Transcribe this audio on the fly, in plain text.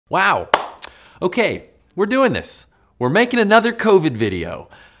Wow. Okay, we're doing this. We're making another COVID video.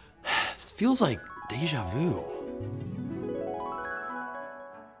 This feels like deja vu.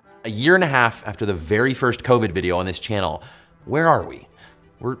 A year and a half after the very first COVID video on this channel, where are we?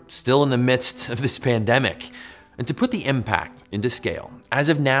 We're still in the midst of this pandemic. And to put the impact into scale, as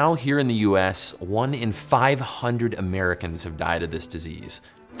of now, here in the US, 1 in 500 Americans have died of this disease.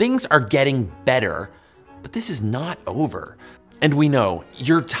 Things are getting better, but this is not over. And we know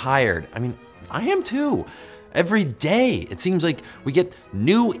you're tired. I mean, I am too. Every day, it seems like we get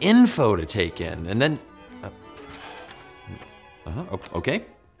new info to take in, and then, okay,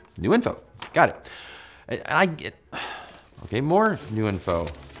 new info, got it. I get, okay, more new info,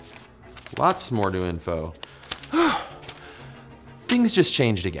 lots more new info. Things just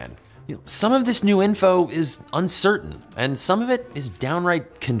changed again. You know, some of this new info is uncertain, and some of it is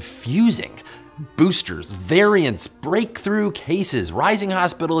downright confusing. Boosters, variants, breakthrough cases, rising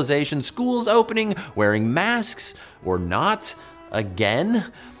hospitalization, schools opening, wearing masks or not,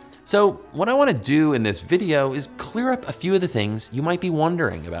 again. So what I wanna do in this video is clear up a few of the things you might be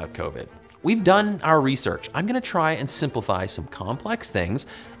wondering about COVID. We've done our research. I'm gonna try and simplify some complex things,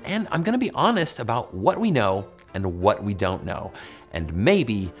 and I'm gonna be honest about what we know and what we don't know. And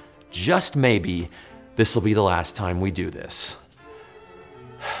maybe, just maybe, this will be the last time we do this.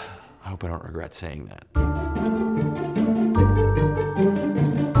 I hope I don't regret saying that.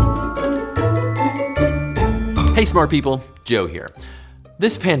 Hey smart people, Joe here.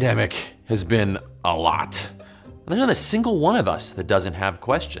 This pandemic has been a lot. There's not a single one of us that doesn't have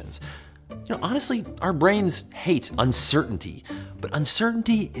questions. You know, honestly, our brains hate uncertainty, but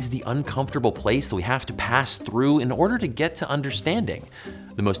uncertainty is the uncomfortable place that we have to pass through in order to get to understanding.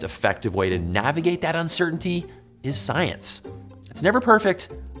 The most effective way to navigate that uncertainty is science. It's never perfect,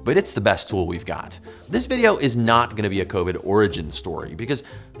 but it's the best tool we've got. This video is not gonna be a COVID origin story because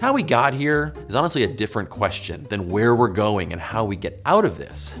how we got here is honestly a different question than where we're going and how we get out of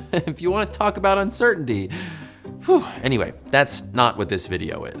this. If you wanna talk about uncertainty, anyway, that's not what this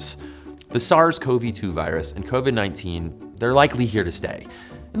video is. The SARS-CoV-2 virus and COVID-19, they're likely here to stay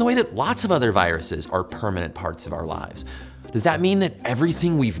in the way that lots of other viruses are permanent parts of our lives. Does that mean that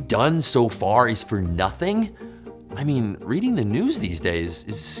everything we've done so far is for nothing? I mean, reading the news these days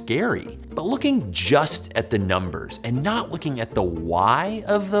is scary, but looking just at the numbers and not looking at the why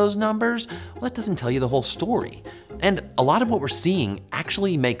of those numbers, well, that doesn't tell you the whole story. And a lot of what we're seeing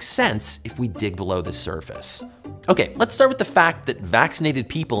actually makes sense if we dig below the surface. Okay, let's start with the fact that vaccinated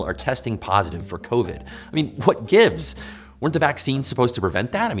people are testing positive for COVID. I mean, what gives? Weren't the vaccines supposed to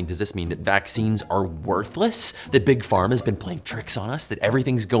prevent that? I mean, does this mean that vaccines are worthless? That Big Pharma's been playing tricks on us? That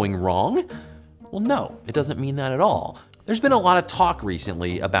everything's going wrong? Well, no, it doesn't mean that at all. There's been a lot of talk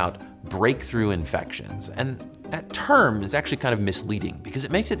recently about breakthrough infections, and that term is actually kind of misleading because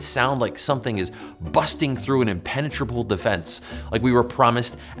it makes it sound like something is busting through an impenetrable defense, like we were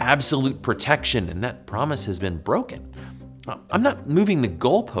promised absolute protection and that promise has been broken. I'm not moving the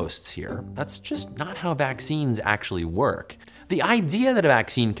goalposts here. That's just not how vaccines actually work. The idea that a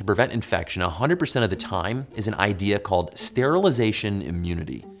vaccine can prevent infection 100% of the time is an idea called sterilization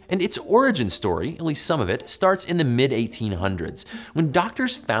immunity. And its origin story, at least some of it, starts in the mid-1800s, when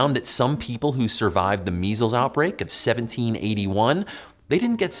doctors found that some people who survived the measles outbreak of 1781, they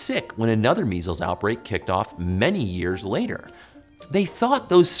didn't get sick when another measles outbreak kicked off many years later. They thought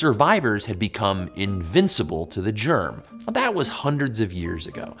those survivors had become invincible to the germ. Well, that was hundreds of years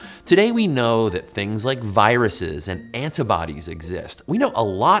ago. Today we know that things like viruses and antibodies exist. We know a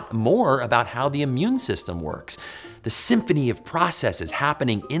lot more about how the immune system works. The symphony of processes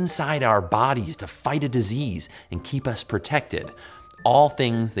happening inside our bodies to fight a disease and keep us protected. All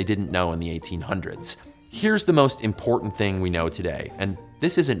things they didn't know in the 1800s. Here's the most important thing we know today, and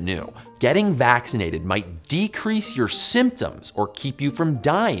this isn't new. Getting vaccinated might decrease your symptoms or keep you from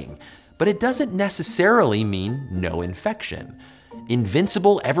dying, but it doesn't necessarily mean no infection.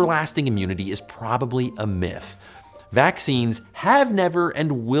 Invincible, everlasting immunity is probably a myth. Vaccines have never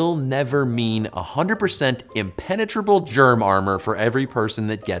and will never mean 100% impenetrable germ armor for every person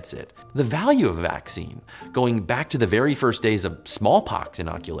that gets it. The value of a vaccine, going back to the very first days of smallpox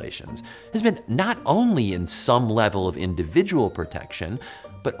inoculations, has been not only in some level of individual protection,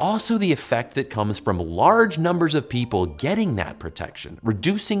 but also the effect that comes from large numbers of people getting that protection,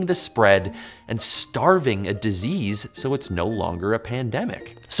 reducing the spread and starving a disease so it's no longer a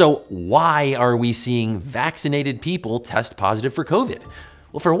pandemic. So why are we seeing vaccinated people test positive for COVID?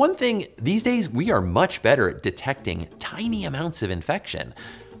 Well, for one thing, these days we are much better at detecting tiny amounts of infection.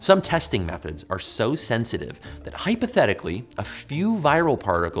 Some testing methods are so sensitive that hypothetically, a few viral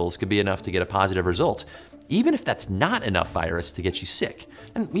particles could be enough to get a positive result. even if that's not enough virus to get you sick.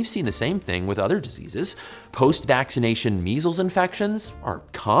 And we've seen the same thing with other diseases. Post-vaccination measles infections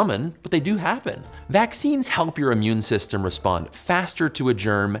aren't common, but they do happen. Vaccines help your immune system respond faster to a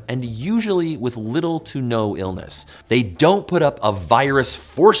germ and usually with little to no illness. They don't put up a virus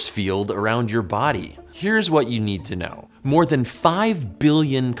force field around your body. Here's what you need to know. More than 5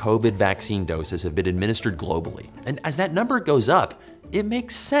 billion COVID vaccine doses have been administered globally. And as that number goes up, it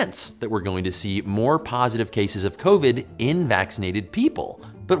makes sense that we're going to see more positive cases of COVID in vaccinated people.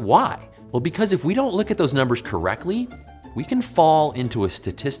 But why? Well, because if we don't look at those numbers correctly, we can fall into a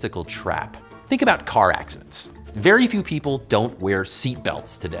statistical trap. Think about car accidents. Very few people don't wear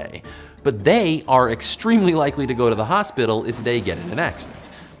seatbelts today, but they are extremely likely to go to the hospital if they get in an accident.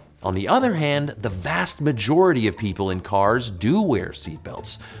 On the other hand, the vast majority of people in cars do wear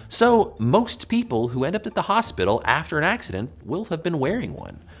seatbelts. So most people who end up at the hospital after an accident will have been wearing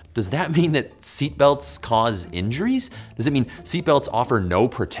one. Does that mean that seatbelts cause injuries? Does it mean seatbelts offer no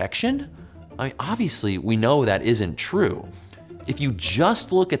protection? I mean, obviously, we know that isn't true. If you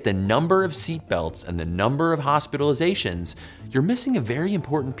just look at the number of seatbelts and the number of hospitalizations, you're missing a very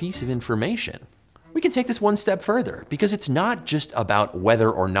important piece of information. We can take this one step further because it's not just about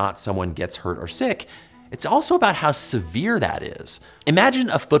whether or not someone gets hurt or sick, it's also about how severe that is. Imagine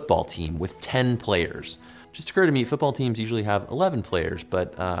a football team with 10 players. Just occurred to me, football teams usually have 11 players,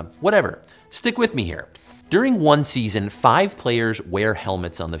 but whatever. Stick with me here. During one season, 5 players wear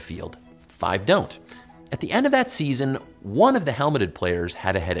helmets on the field, 5 don't. At the end of that season, 1 of the helmeted players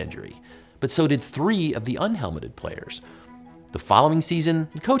had a head injury, but so did 3 of the unhelmeted players. The following season,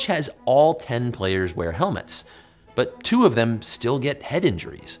 the coach has all 10 players wear helmets, but 2 of them still get head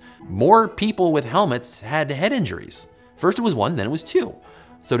injuries. More people with helmets had head injuries. First it was 1, then it was 2.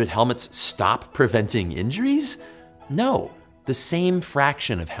 So did helmets stop preventing injuries? No, the same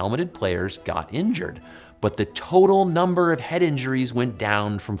fraction of helmeted players got injured, but the total number of head injuries went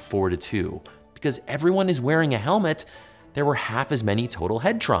down from 4 to 2. Because everyone is wearing a helmet, there were half as many total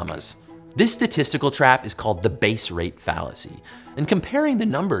head traumas. This statistical trap is called the base rate fallacy, and comparing the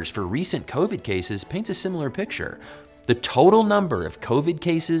numbers for recent COVID cases paints a similar picture. The total number of COVID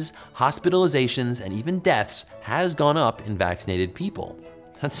cases, hospitalizations, and even deaths has gone up in vaccinated people.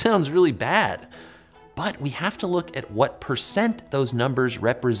 That sounds really bad, but we have to look at what percent those numbers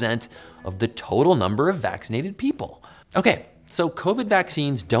represent of the total number of vaccinated people. Okay, so COVID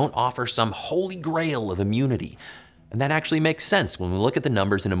vaccines don't offer some holy grail of immunity. And that actually makes sense when we look at the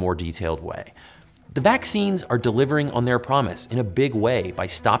numbers in a more detailed way. The vaccines are delivering on their promise in a big way by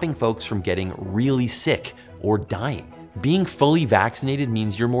stopping folks from getting really sick or dying. Being fully vaccinated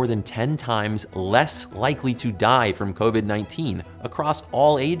means you're more than 10 times less likely to die from COVID-19 across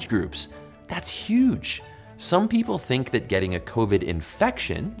all age groups. That's huge. Some people think that getting a COVID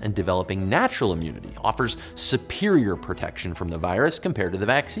infection and developing natural immunity offers superior protection from the virus compared to the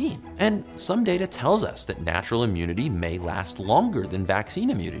vaccine. And some data tells us that natural immunity may last longer than vaccine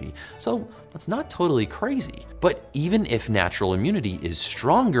immunity, so that's not totally crazy. But even if natural immunity is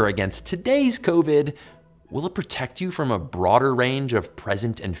stronger against today's COVID, will it protect you from a broader range of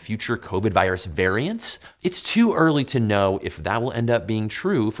present and future COVID virus variants? It's too early to know if that will end up being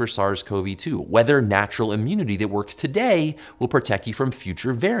true for SARS-CoV-2, whether natural immunity that works today will protect you from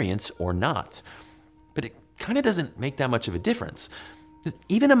future variants or not. But it kind of doesn't make that much of a difference.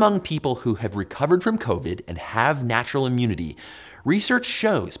 Even among people who have recovered from COVID and have natural immunity, research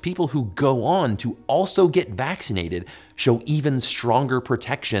shows people who go on to also get vaccinated show even stronger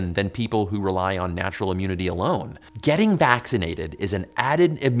protection than people who rely on natural immunity alone. Getting vaccinated is an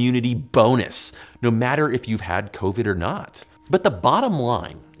added immunity bonus, no matter if you've had COVID or not. But the bottom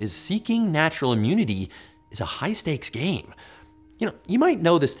line is seeking natural immunity is a high-stakes game. You might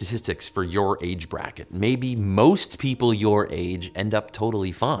know the statistics for your age bracket. Maybe most people your age end up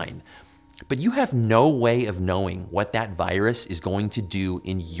totally fine. But you have no way of knowing what that virus is going to do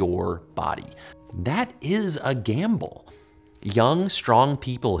in your body. That is a gamble. Young, strong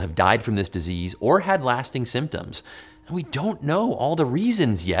people have died from this disease or had lasting symptoms. And we don't know all the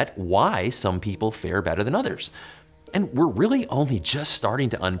reasons yet why some people fare better than others. And we're really only just starting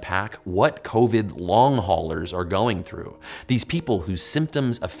to unpack what COVID long haulers are going through. These people whose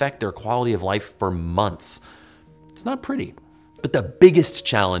symptoms affect their quality of life for months. It's not pretty. But the biggest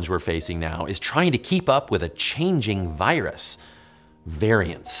challenge we're facing now is trying to keep up with a changing virus.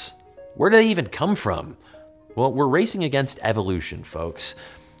 Variants. Where do they even come from? Well, we're racing against evolution, folks.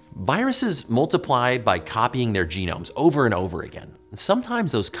 Viruses multiply by copying their genomes over and over again. And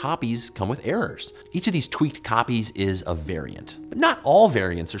sometimes those copies come with errors. Each of these tweaked copies is a variant. But not all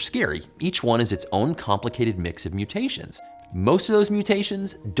variants are scary. Each one is its own complicated mix of mutations. Most of those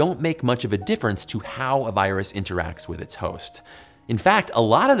mutations don't make much of a difference to how a virus interacts with its host. In fact, a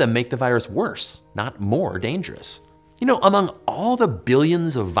lot of them make the virus worse, not more dangerous. You know, among all the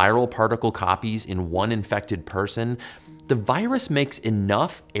billions of viral particle copies in one infected person, the virus makes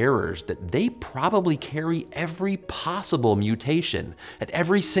enough errors that they probably carry every possible mutation at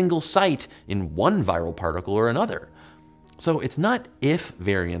every single site in one viral particle or another. So it's not if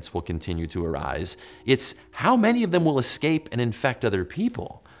variants will continue to arise, it's how many of them will escape and infect other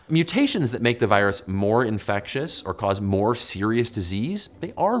people. Mutations that make the virus more infectious or cause more serious disease,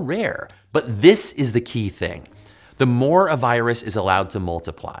 they are rare. But this is the key thing. The more a virus is allowed to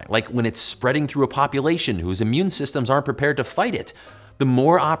multiply, like when it's spreading through a population whose immune systems aren't prepared to fight it, the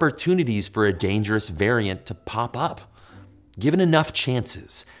more opportunities for a dangerous variant to pop up. Given enough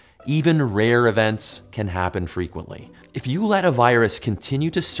chances, even rare events can happen frequently. If you let a virus continue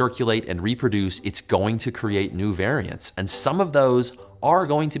to circulate and reproduce, it's going to create new variants, and some of those are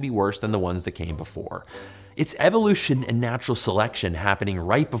going to be worse than the ones that came before. It's evolution and natural selection happening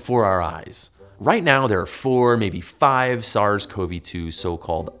right before our eyes. Right now, there are 4, maybe 5 SARS-CoV-2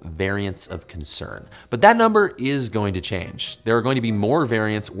 so-called variants of concern. But that number is going to change. There are going to be more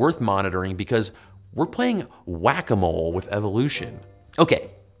variants worth monitoring because we're playing whack-a-mole with evolution.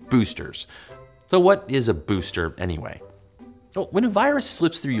 Okay, boosters. So what is a booster anyway? Well, when a virus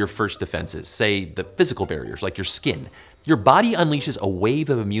slips through your first defenses, say the physical barriers like your skin, your body unleashes a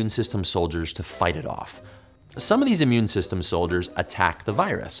wave of immune system soldiers to fight it off. Some of these immune system soldiers attack the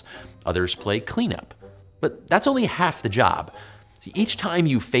virus, others play cleanup. But that's only half the job. See, each time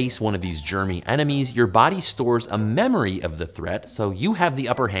you face one of these germy enemies, your body stores a memory of the threat, so you have the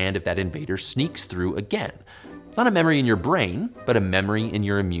upper hand if that invader sneaks through again. It's not a memory in your brain, but a memory in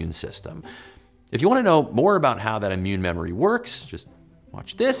your immune system. If you want to know more about how that immune memory works, just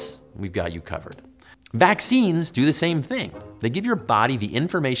watch this, we've got you covered. Vaccines do the same thing. They give your body the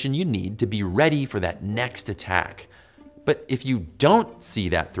information you need to be ready for that next attack. But if you don't see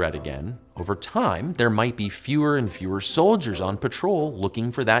that threat again, over time, there might be fewer and fewer soldiers on patrol looking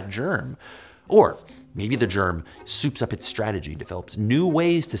for that germ. Or maybe the germ soups up its strategy, develops new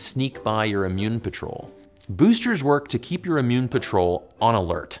ways to sneak by your immune patrol. Boosters work to keep your immune patrol on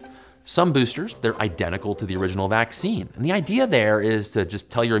alert. Some boosters, they're identical to the original vaccine. And the idea there is to just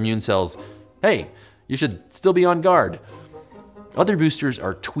tell your immune cells, hey, you should still be on guard. Other boosters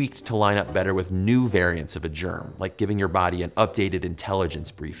are tweaked to line up better with new variants of a germ, like giving your body an updated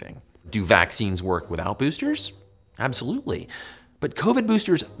intelligence briefing. Do vaccines work without boosters? Absolutely. But COVID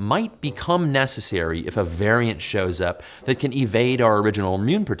boosters might become necessary if a variant shows up that can evade our original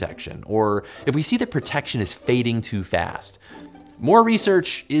immune protection, or if we see that protection is fading too fast. More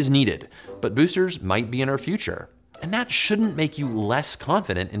research is needed, but boosters might be in our future. And that shouldn't make you less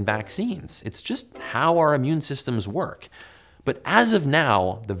confident in vaccines. It's just how our immune systems work. But as of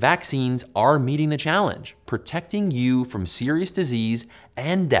now, the vaccines are meeting the challenge, protecting you from serious disease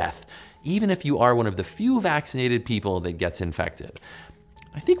and death, even if you are one of the few vaccinated people that gets infected.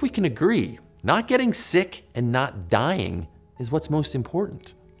 I think we can agree, not getting sick and not dying is what's most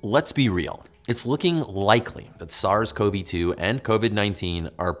important. Let's be real. It's looking likely that SARS-CoV-2 and COVID-19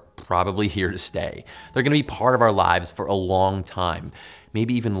 are probably here to stay. They're gonna be part of our lives for a long time,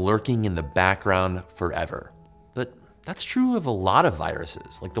 maybe even lurking in the background forever. But that's true of a lot of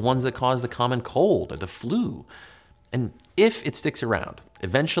viruses, like the ones that cause the common cold or the flu. And if it sticks around,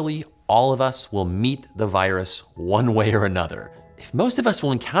 eventually all of us will meet the virus one way or another. If most of us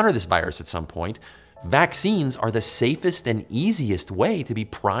will encounter this virus at some point, vaccines are the safest and easiest way to be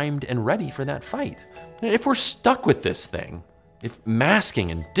primed and ready for that fight. If we're stuck with this thing, if masking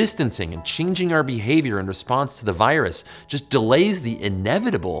and distancing and changing our behavior in response to the virus just delays the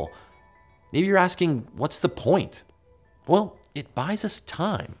inevitable, maybe you're asking, what's the point? Well, it buys us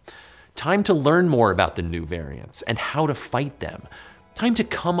time. Time to learn more about the new variants and how to fight them. Time to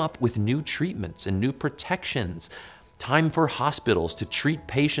come up with new treatments and new protections. Time for hospitals to treat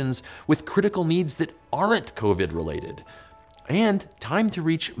patients with critical needs that aren't COVID related. And time to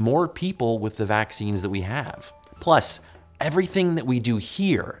reach more people with the vaccines that we have. Plus, everything that we do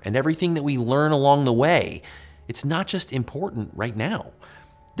here and everything that we learn along the way, it's not just important right now.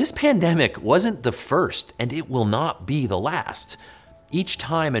 This pandemic wasn't the first, and it will not be the last. Each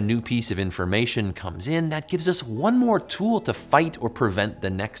time a new piece of information comes in, that gives us one more tool to fight or prevent the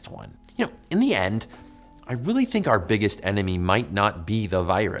next one. You know, in the end, I really think our biggest enemy might not be the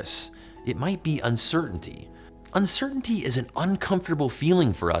virus. It might be uncertainty. Uncertainty is an uncomfortable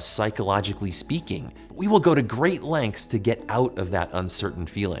feeling for us psychologically speaking. We will go to great lengths to get out of that uncertain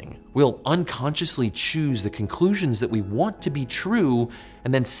feeling. We'll unconsciously choose the conclusions that we want to be true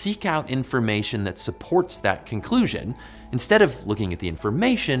and then seek out information that supports that conclusion instead of looking at the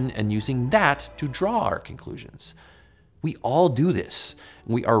information and using that to draw our conclusions. We all do this.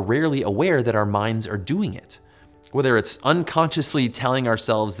 We are rarely aware that our minds are doing it. Whether it's unconsciously telling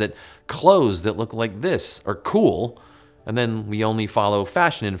ourselves that clothes that look like this are cool, and then we only follow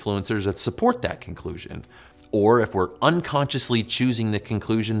fashion influencers that support that conclusion. Or if we're unconsciously choosing the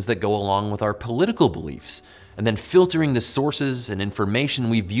conclusions that go along with our political beliefs, and then filtering the sources and information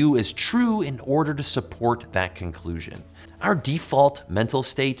we view as true in order to support that conclusion. Our default mental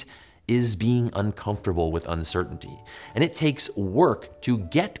state is being uncomfortable with uncertainty. And it takes work to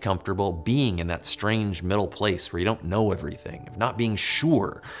get comfortable being in that strange middle place where you don't know everything, of not being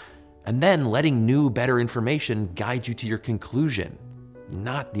sure, and then letting new, better information guide you to your conclusion,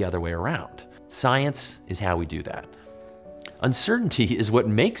 not the other way around. Science is how we do that. Uncertainty is what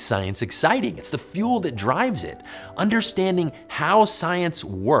makes science exciting. It's the fuel that drives it. Understanding how science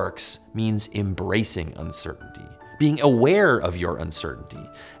works means embracing uncertainty, being aware of your uncertainty,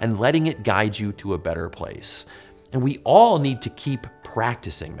 and letting it guide you to a better place. And we all need to keep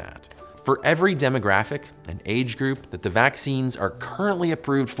practicing that. For every demographic and age group that the vaccines are currently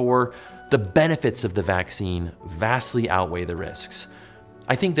approved for, the benefits of the vaccine vastly outweigh the risks.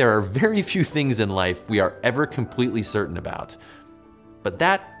 I think there are very few things in life we are ever completely certain about, but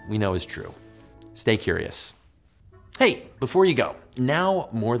that we know is true. Stay curious. Hey, before you go, now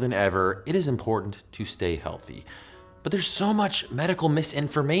more than ever, it is important to stay healthy. But there's so much medical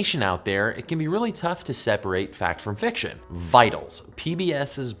misinformation out there, it can be really tough to separate fact from fiction. Vitals,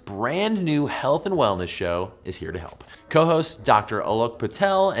 PBS's brand new health and wellness show, is here to help. Co-host Dr. Alok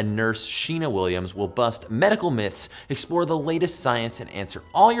Patel and nurse Sheena Williams will bust medical myths, explore the latest science, and answer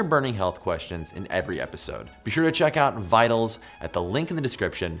all your burning health questions in every episode. Be sure to check out Vitals at the link in the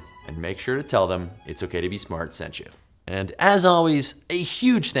description, and make sure to tell them It's Okay to Be Smart sent you. And as always, a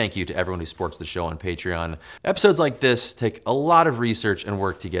huge thank you to everyone who supports the show on Patreon. Episodes like this take a lot of research and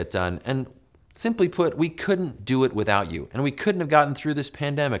work to get done, and simply put, we couldn't do it without you, and we couldn't have gotten through this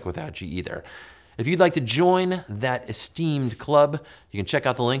pandemic without you either. If you'd like to join that esteemed club, you can check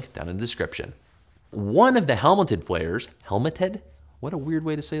out the link down in the description. One of the Helmeted players, Helmeted? What a weird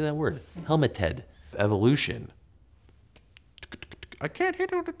way to say that word. Helmeted. Evolution. I can't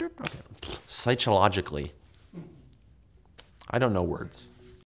hit it. Okay. Psychologically. I don't know words.